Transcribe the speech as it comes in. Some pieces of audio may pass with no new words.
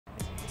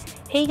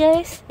Hey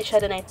guys, it's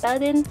Shadow Knight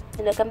Paladin,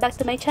 and welcome back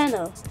to my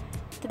channel.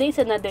 Today's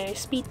another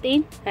speed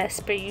paint, as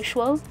per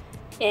usual,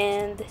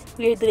 and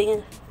we're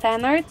doing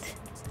fan art,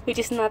 which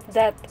is not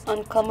that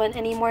uncommon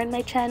anymore in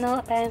my channel,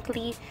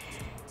 apparently.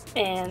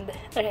 And,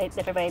 alright,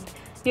 never mind.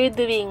 We're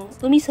doing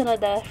Umi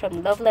Sonoda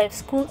from Love Live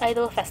School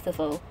Idol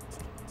Festival.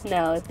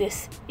 Now,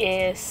 this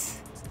is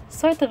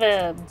sort of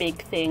a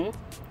big thing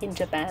in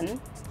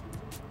Japan,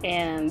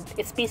 and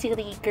it's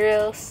basically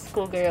girls,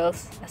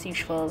 schoolgirls, as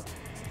usual,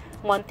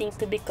 wanting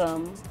to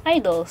become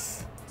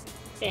idols.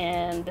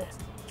 And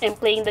I'm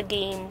playing the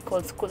game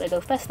called School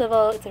Idol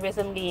Festival. It's a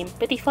rhythm game,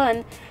 pretty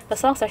fun. The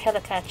songs are hella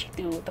catchy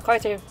too. The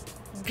cards are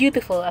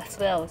beautiful as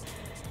well.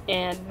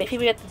 And my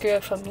favorite girl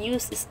from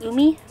Muse is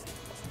Umi.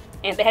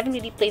 And I haven't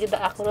really played the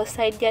Akuro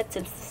side yet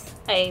since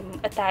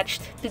I'm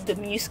attached to the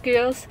Muse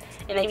girls,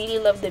 and I really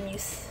love the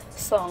Muse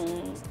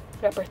song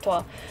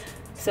repertoire.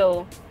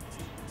 So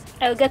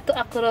I'll get to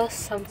Akuro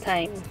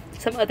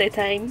some other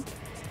time.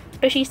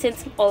 Especially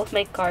since all of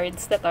my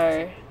cards that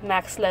are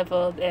max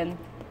leveled and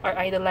are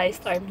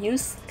idolized are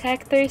Muse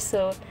characters,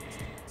 so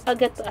I'll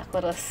get to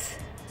Akuros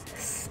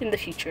in the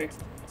future.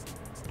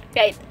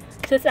 Right,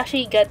 so let's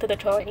actually get to the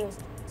drawing.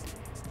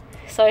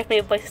 Sorry if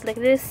my voice is like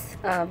this.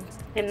 I'm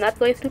not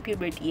going through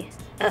puberty.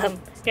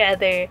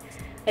 Rather,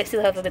 I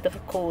still have a bit of a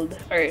cold,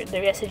 or the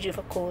residue of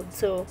a cold,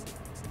 so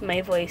my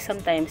voice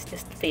sometimes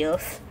just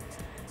fails.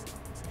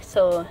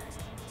 So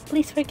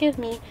please forgive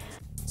me.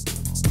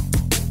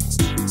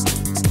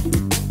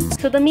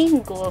 So the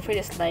main goal for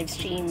this live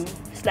stream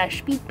 /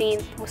 speed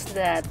paint was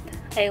that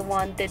I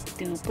wanted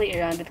to play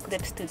around with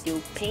Clip Studio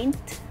Paint,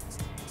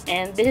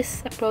 and this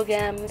is a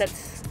program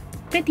that's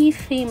pretty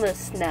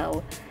famous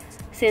now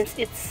since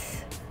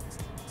it's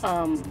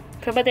from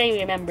what I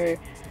remember,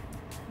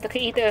 the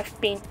creator of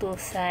Paint Tool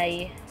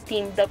Sai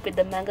teamed up with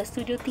the Manga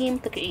Studio team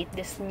to create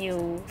this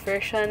new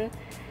version.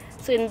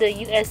 So in the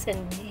US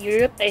and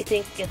Europe, I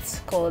think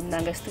it's called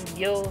Manga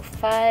Studio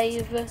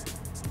 5.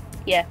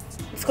 Yeah,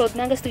 it's called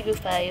Manga Studio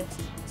 5,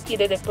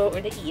 either the Pro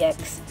or the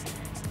EX.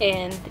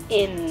 And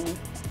in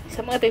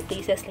some other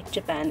places like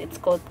Japan, it's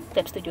called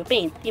Clip Studio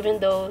Paint, even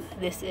though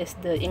this is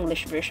the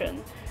English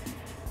version.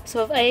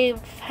 So I've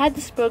had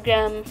this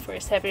program for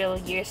several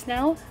years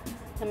now.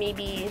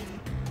 Maybe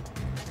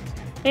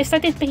when I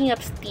started picking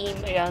up steam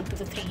around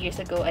 2 to 3 years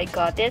ago, I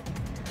got it.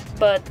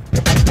 But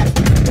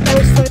I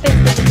was sort of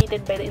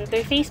intimidated by the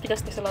interface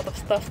because there's a lot of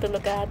stuff to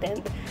look at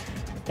and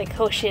like,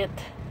 oh shit,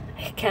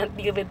 I can't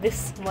deal with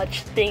this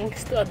much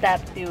things to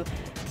adapt to,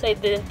 so I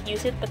didn't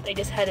use it, but I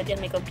just had it in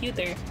my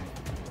computer.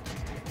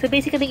 So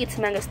basically, it's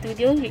Manga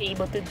Studio. You're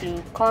able to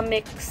do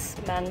comics,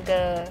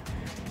 manga,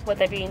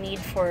 whatever you need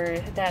for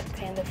that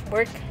kind of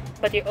work,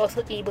 but you're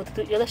also able to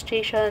do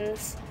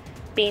illustrations,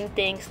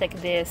 paintings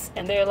like this,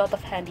 and there are a lot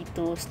of handy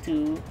tools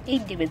to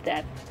aid you with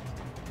that.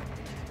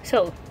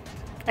 So,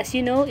 as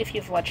you know, if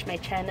you've watched my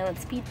channel on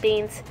Speed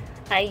Paints,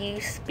 I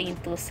use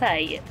Paint Tool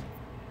Sai.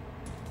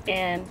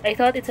 And I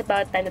thought it's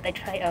about time that I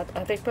try out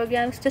other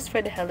programs just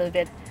for the hell of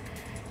it.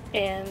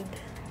 And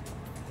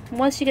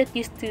once you get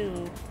used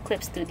to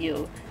Clip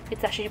Studio,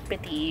 it's actually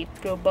pretty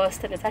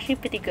robust and it's actually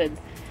pretty good.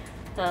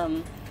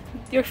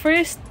 Your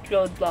first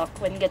roadblock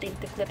when getting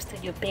to Clip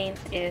Studio Paint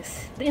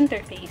is the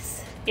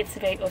interface. It's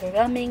very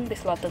overwhelming,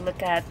 there's a lot to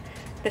look at,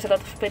 there's a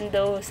lot of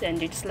windows,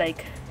 and you're just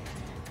like,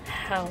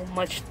 how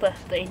much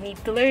stuff do I need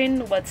to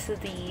learn? What's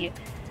the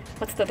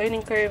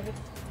learning curve?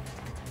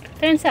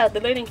 Turns out the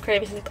learning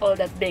curve isn't all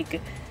that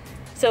big.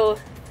 So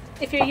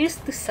if you're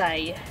used to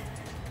Sai,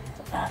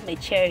 my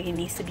chair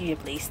needs to be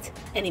replaced.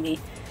 Anyway,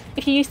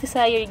 if you're used to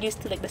Sai, you're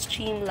used to like the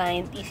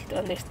streamlined, easy to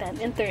understand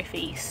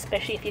interface,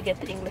 especially if you get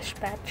the English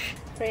patch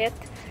for it.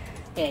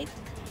 Right.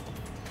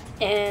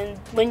 And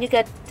when you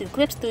get to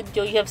Clip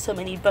Studio, you have so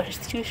many brushes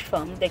to choose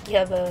from. Like you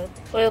have a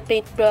oil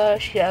paint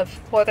brush, you have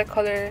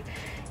watercolor,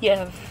 you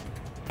have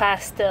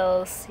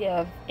pastels, you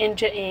have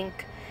Inja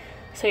ink.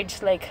 So you're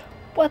just like,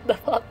 what the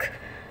fuck?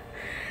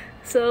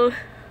 So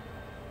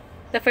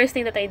the first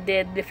thing that I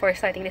did before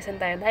starting this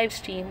entire live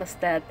stream was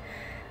that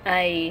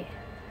I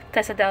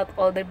tested out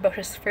all the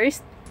brushes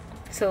first.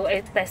 So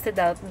I tested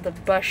out the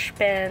brush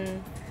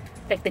pen,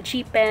 like the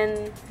G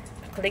pen,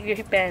 the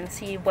calligraphy pen,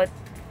 see what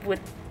would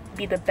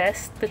be the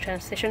best to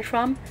transition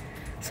from.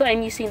 So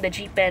I'm using the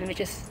G pen, which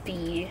is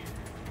the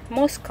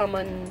most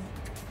common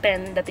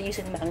pen that they use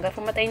in manga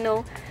from what I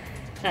know.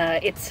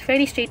 It's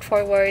fairly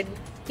straightforward.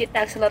 It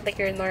acts a lot like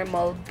your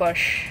normal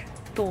brush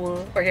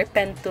tool or your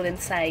pen tool in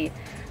Sai,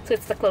 so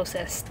it's the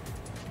closest.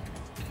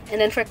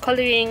 And then for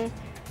coloring,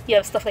 you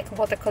have stuff like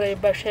watercolor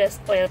brushes,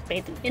 oil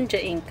paint, and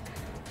Inja ink.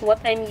 What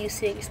I'm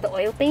using is the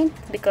oil paint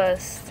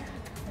because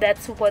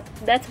that's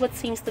what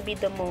seems to be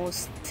the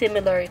most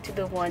similar to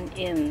the one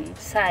in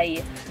Sai,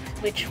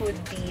 which would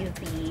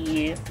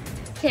be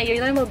your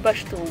normal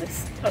brush tool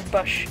is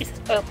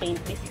oil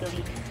paint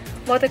basically.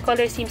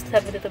 Watercolor seems to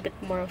have a little bit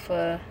more of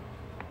a,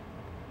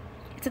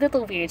 it's a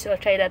little weird, so I'll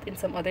try that in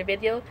some other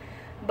video.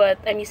 But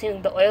I'm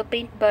using the oil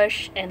paint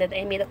brush, and then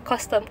I made a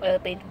custom oil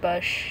paint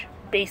brush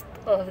based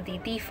on the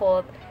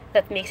default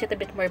that makes it a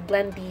bit more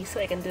blendy, so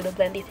I can do the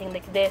blendy thing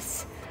like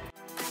this.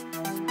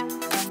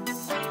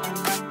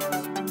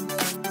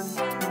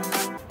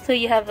 So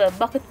you have a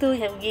bucket tool,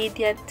 you have a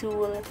gradient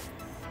tool.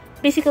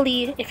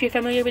 Basically, if you're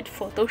familiar with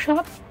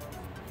Photoshop,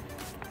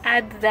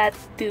 add that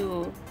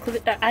to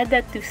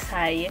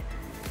Sai,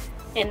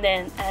 and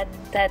then add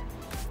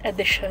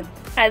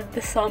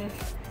the sum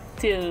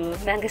to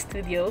Manga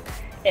Studio,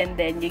 and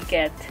then you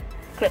get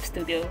Clip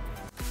Studio.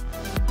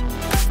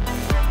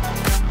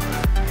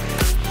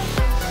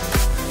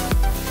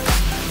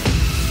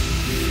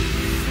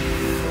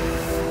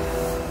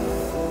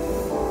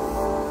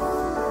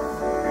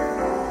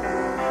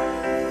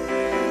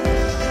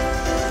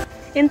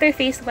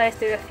 Interface-wise,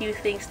 there are a few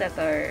things that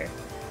are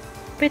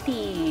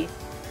pretty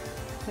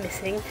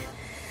missing.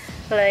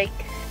 Like,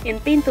 in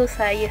Paint Tool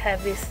Sai, you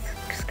have this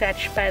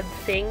scratch pad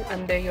thing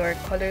under your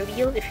color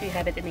wheel if you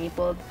have it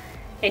enabled,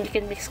 and you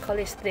can mix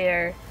colors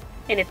there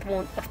and it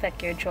won't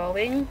affect your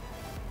drawing.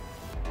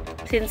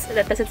 Since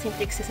that doesn't seem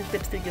to exist in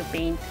Clip Studio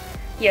Paint,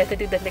 you have to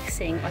do the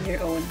mixing on your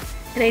own,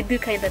 and I do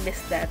kinda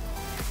miss that.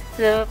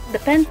 The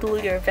pen tool,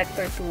 your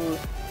vector tool,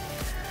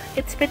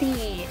 it's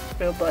pretty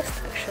robust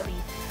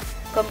actually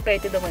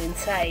compared to the one in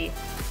Sai,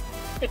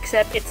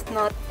 except it's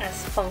not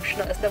as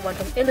functional as the one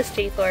from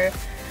Illustrator,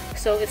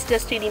 so it's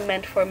just really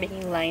meant for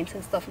making lines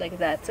and stuff like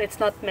that. So it's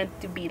not meant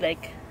to be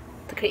like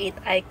to create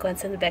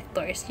icons and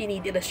vectors. You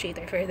need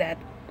Illustrator for that,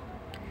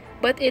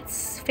 but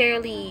it's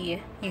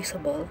fairly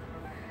usable.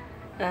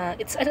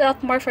 It's a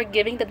lot more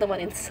forgiving than the one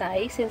in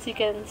Sai, since you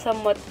can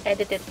somewhat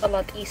edit it a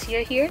lot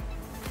easier here.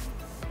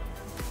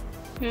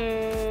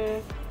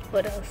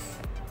 What else?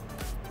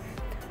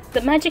 The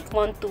Magic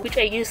Wand tool, which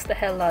I use the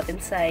hell lot in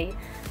Sai.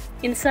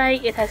 In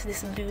Sai, it has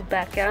this blue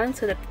background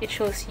so that it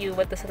shows you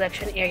what the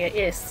selection area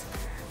is.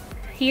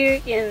 Here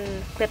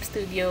in Clip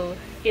Studio,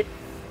 it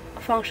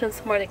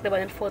functions more like the one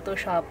in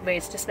Photoshop, where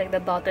it's just like the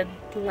dotted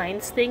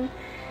lines thing.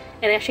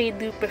 And I actually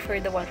do prefer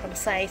the one from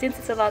Sai, since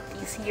it's a lot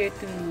easier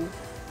to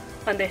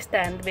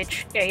understand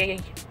which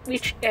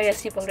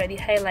areas you've already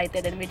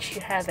highlighted and which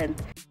you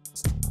haven't.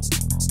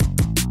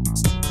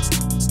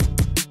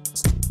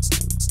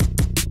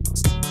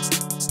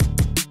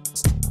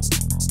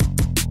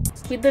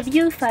 With the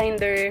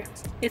viewfinder,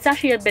 it's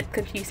actually a bit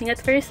confusing at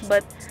first,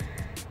 but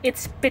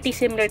it's pretty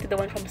similar to the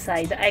one from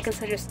Sai. The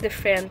icons are just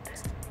different,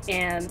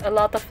 and a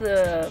lot of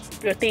the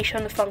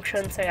rotation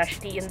functions are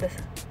actually in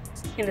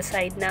the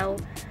side now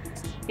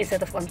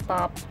instead of on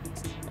top.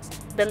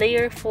 The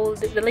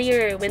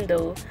layer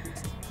window,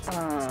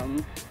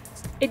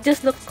 it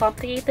just looked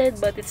complicated,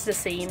 but it's the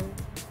same.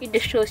 It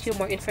just shows you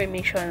more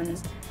information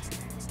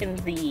in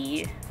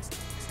the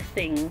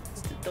thing,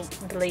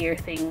 the layer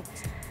thing.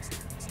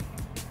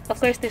 Of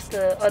course, there's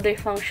the other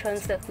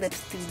functions that Clip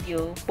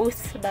Studio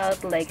boasts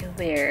about, like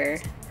their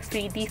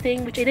 3D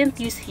thing, which I didn't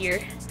use here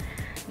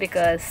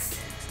because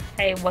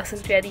I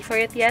wasn't ready for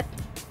it yet,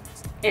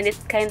 and it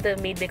kind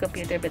of made my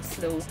computer a bit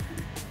slow.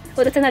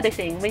 Oh, that's another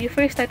thing. When you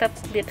first start up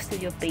Clip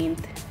Studio Paint,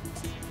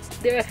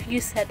 there are a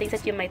few settings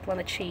that you might want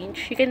to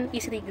change. You can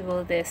easily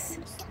Google this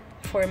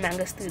for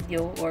Manga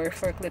Studio or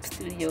for Clip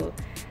Studio.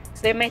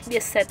 There might be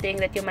a setting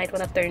that you might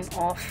want to turn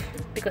off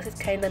because it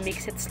kind of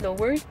makes it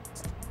slower.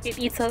 It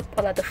eats up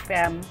a lot of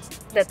RAM,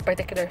 that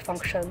particular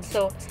function.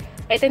 So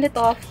I turned it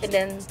off, and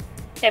then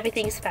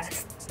everything's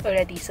fast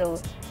already.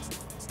 So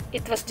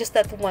it was just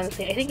that one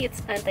thing. I think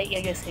it's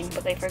anti-aliasing,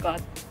 but I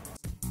forgot.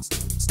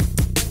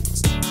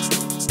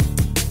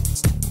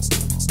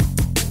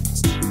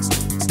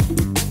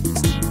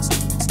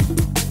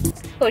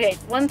 Alright,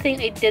 one thing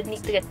I did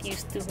need to get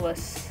used to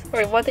was,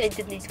 or what I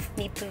did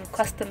need to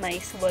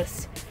customize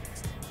was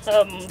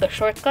the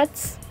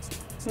shortcuts.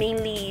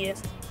 Mainly,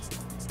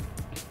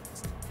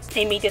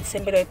 I made it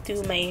similar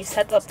to my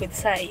setup with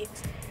Sai.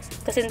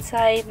 Because in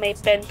Sai, my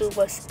pen tool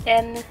was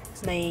N,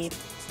 my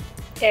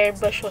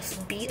airbrush was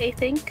B, I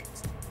think.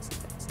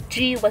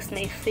 G was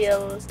my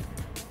fill.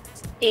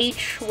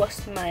 H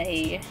was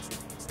my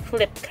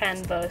flip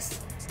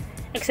canvas.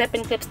 Except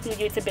in Clip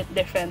Studio, it's a bit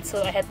different,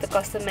 so I had to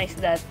customize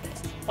that,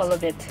 all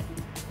of it.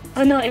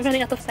 Oh no, I'm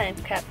running out of time,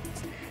 crap.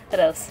 What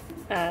else?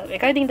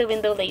 Regarding the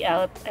window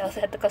layout, I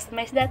also had to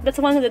customize that. That's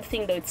one good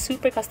thing though, it's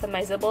super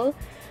customizable.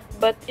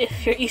 But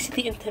if you're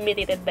easily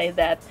intimidated by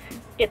that,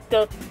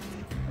 it'll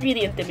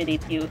really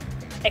intimidate you.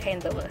 I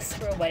kinda was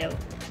for a while.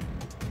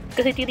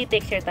 Because it really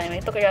takes your time. I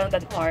took around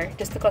an hour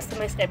just to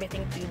customize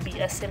everything to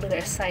be as similar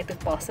as Sai as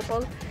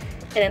possible.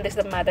 And then there's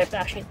the matter of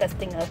actually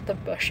testing out the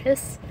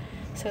brushes.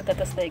 So that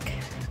was like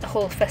a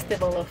whole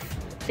festival of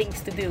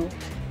things to do.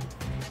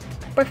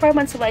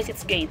 Performance-wise,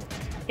 it's great.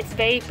 It's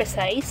very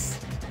precise.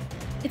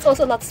 It's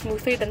also a lot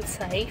smoother than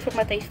Sai from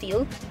what I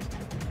feel.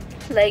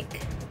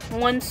 Like,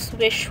 one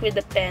swish with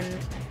the pen,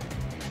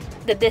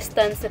 the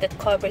distance that it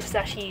covers is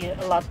actually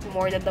a lot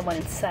more than the one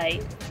in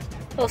Sai.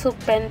 Also,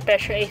 pen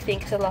pressure I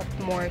think is a lot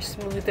more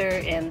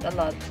smoother and a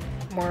lot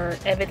more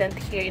evident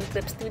here in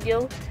Clip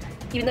Studio.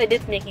 Even though I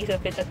didn't make use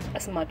of it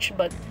as much,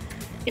 but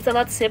it's a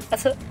lot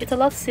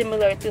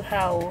similar to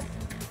how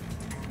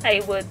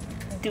I would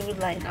do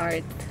line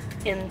art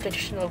in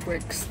traditional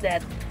works,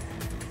 that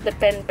the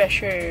pen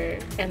pressure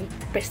and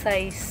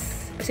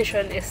precise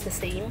precision is the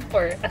same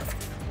or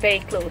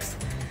very close.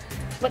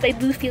 What I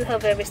do feel,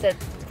 however, is that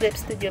Clip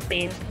Studio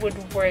Paint would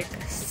work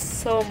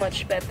so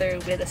much better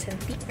with a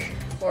Cintiq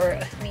or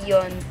a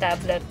Leon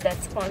tablet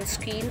that's on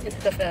screen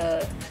instead of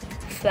a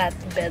flat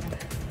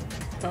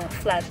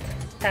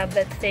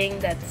tablet thing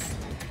that's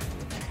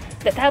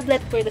the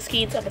tablet for the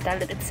screens of the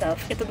tablet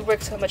itself. It would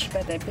work so much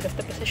better because of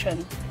the precision.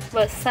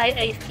 While Sai,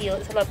 I feel,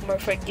 is a lot more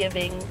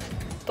forgiving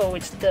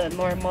towards the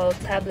normal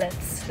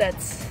tablets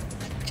that's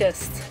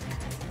just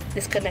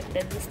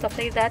disconnected and stuff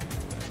like that.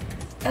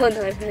 Oh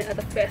no, I've been out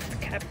of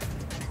breath, cap.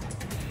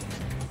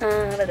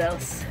 What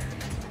else?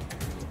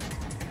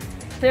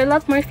 There are a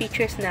lot more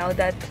features now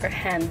that are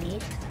handy.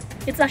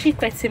 It's actually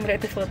quite similar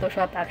to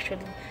Photoshop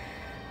actually.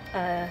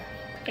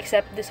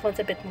 Except this one's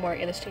a bit more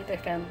Illustrator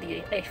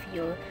friendly, I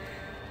feel.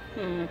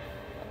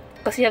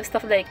 Because you have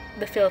stuff like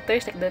the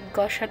filters, like the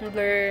Gaussian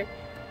blur.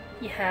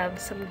 You have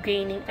some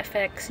graining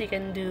effects. You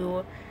can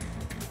do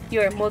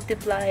your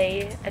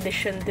multiply,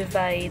 addition,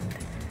 divide,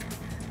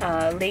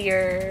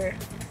 layer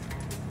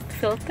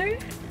filter.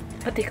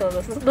 What do you call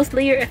those? Those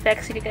layer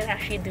effects, you can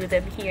actually do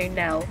them here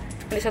now.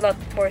 And there's a lot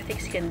more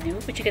things you can do,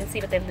 which you can see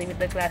what I'm doing with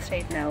the glass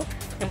right now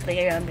and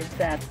play around with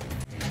that.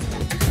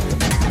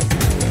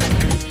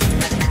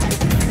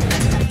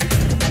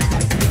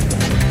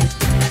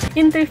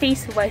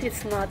 Interface-wise,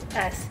 it's not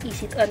as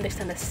easy to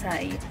understand as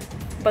Sai,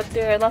 but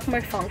there are a lot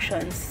more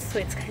functions, so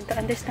it's kind of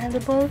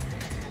understandable,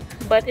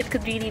 but it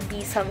could really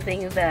be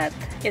something that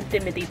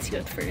intimidates you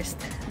at first.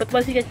 But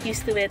once you get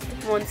used to it,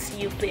 once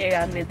you play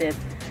around with it,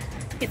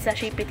 it's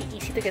actually pretty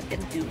easy to get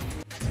into.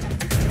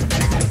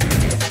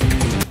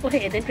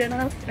 Okay, I didn't run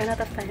out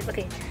of time.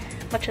 Okay,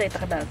 what should I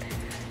talk about?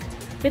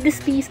 With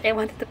this piece, I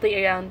wanted to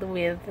play around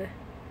with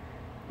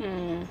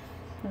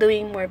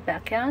doing more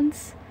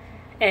backgrounds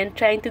and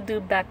trying to do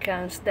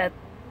backgrounds that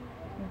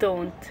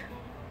don't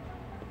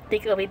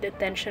take away the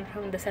attention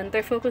from the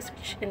center focus,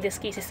 which in this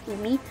case is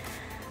Umi.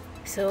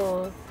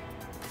 So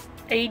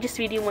I just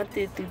really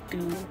wanted to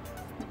do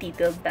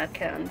detailed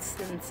backgrounds,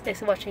 and I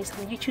was watching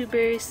some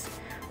YouTubers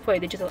for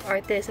digital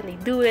artists and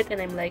they do it,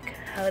 and I'm like,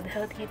 how the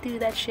hell do you do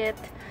that shit?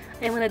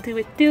 I wanna do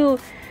it too,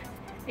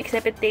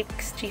 except it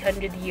takes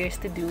 300 years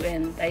to do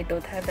and I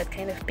don't have that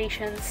kind of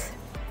patience,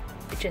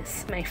 which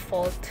is my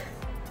fault.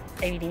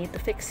 I really need to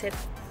fix it.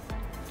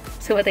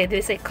 So what I did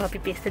is I copy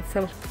pasted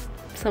some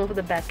of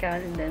the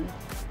background and then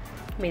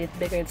made it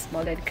bigger and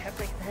smaller and crap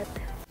like that.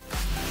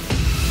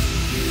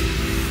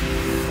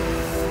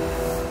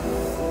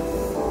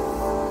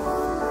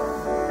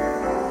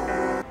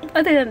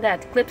 Other than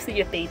that, Clip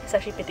Studio Paint is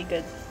actually pretty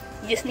good.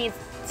 You just need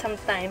some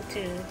time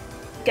to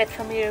get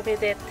familiar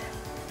with it.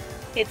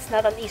 It's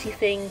not an easy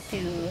thing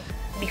to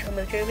be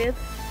familiar with.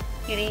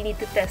 You really need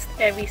to test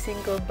every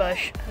single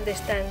brush,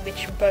 understand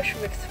which brush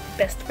works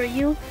best for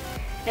you,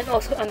 and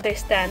also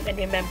understand and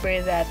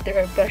remember that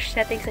there are brush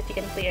settings that you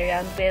can play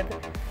around with.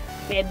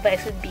 My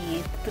advice would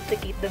be to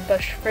duplicate the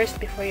brush first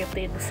before you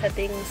play the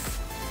settings.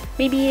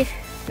 Maybe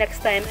next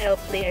time I'll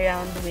play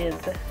around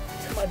with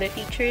some other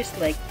features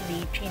like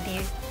the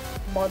 3D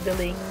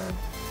modeling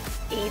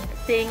aid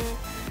thing,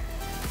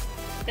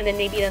 and then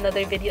maybe in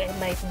another video I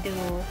might do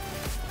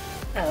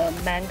a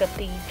manga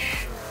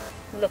page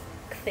look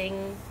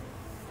thing,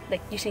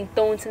 like using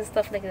tones and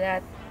stuff like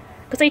that,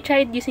 because I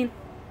tried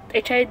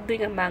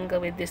doing a manga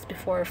with this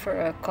before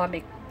for a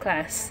comic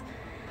class,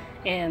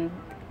 and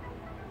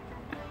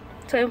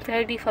so I'm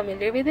fairly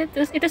familiar with it.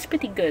 It was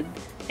pretty good.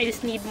 I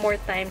just need more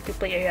time to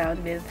play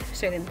around with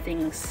certain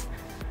things.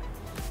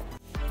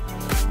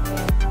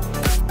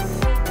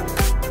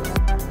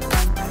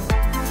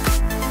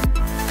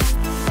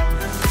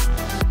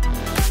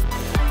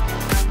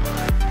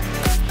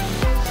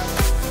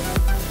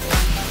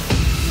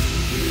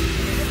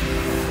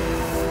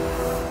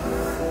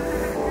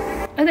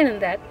 Other than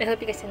that, I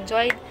hope you guys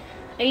enjoyed.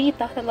 I really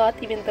talked a lot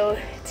even though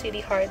it's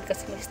really hard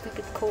because of my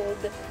stupid cold.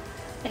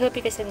 I hope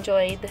you guys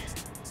enjoyed.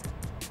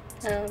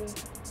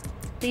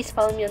 Please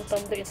follow me on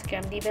Tumblr,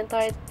 Instagram,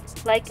 DeviantArt.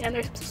 Like and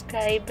or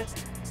subscribe.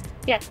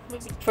 Yeah,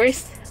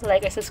 first,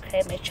 like or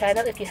subscribe my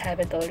channel if you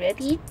haven't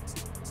already.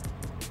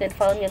 Then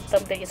follow me on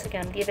Tumblr,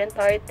 Instagram,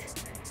 DeviantArt.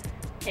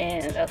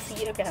 And I'll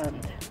see you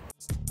around.